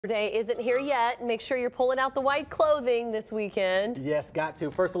Day isn't here yet. Make sure you're pulling out the white clothing this weekend. Yes, got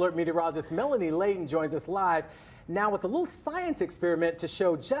to. First Alert Meteorologist Melanie Layden joins us live now with a little science experiment to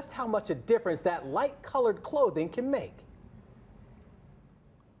show just how much a difference that light-colored clothing can make.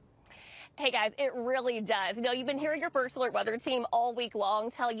 Hey guys, it really does. You know, you've been hearing your First Alert weather team all week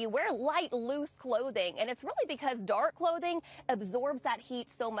long tell you wear light, loose clothing. And it's really because dark clothing absorbs that heat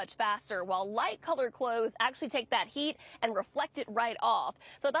so much faster, while light colored clothes actually take that heat and reflect it right off.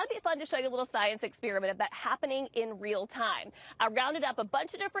 So that'd be fun to show you a little science experiment of that happening in real time. I rounded up a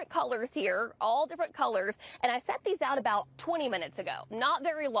bunch of different colors here, all different colors, and I set these out about 20 minutes ago. Not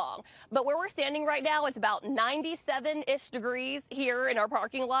very long. But where we're standing right now, it's about 97-ish degrees here in our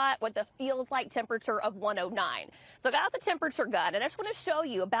parking lot with the feels like temperature of 109. So I got out the temperature gun and I just want to show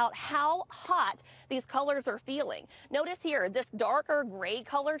you about how hot these colors are feeling. Notice here, this darker gray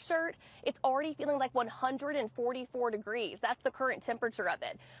color shirt, it's already feeling like 144 degrees. That's the current temperature of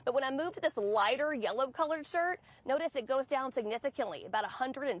it. But when I move to this lighter yellow colored shirt, notice it goes down significantly, about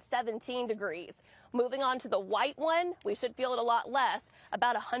 117 degrees. Moving on to the white one, we should feel it a lot less,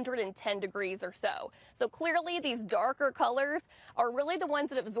 about 110 degrees or so. So clearly these darker colors are really the ones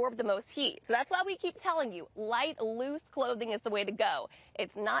that absorb the most heat. So that's why we keep telling you light, loose clothing is the way to go.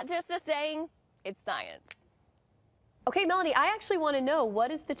 It's not just a saying, it's science. Okay, Melanie, I actually want to know,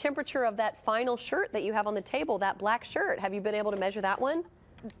 what is the temperature of that final shirt that you have on the table, that black shirt? Have you been able to measure that one?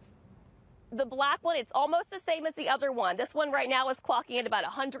 The black one, it's almost the same as the other one. This one right now is clocking at about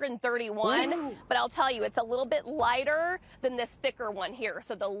 131, Ooh. But I'll tell you, it's a little bit lighter than this thicker one here.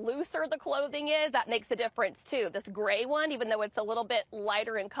 So the looser the clothing is, that makes a difference too. This gray one, even though it's a little bit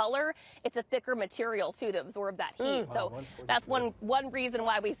lighter in color, it's a thicker material too to absorb that heat. So that's one reason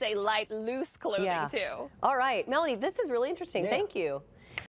why we say light, loose clothing too. All right, Melanie, this is really interesting. Yeah. Thank you.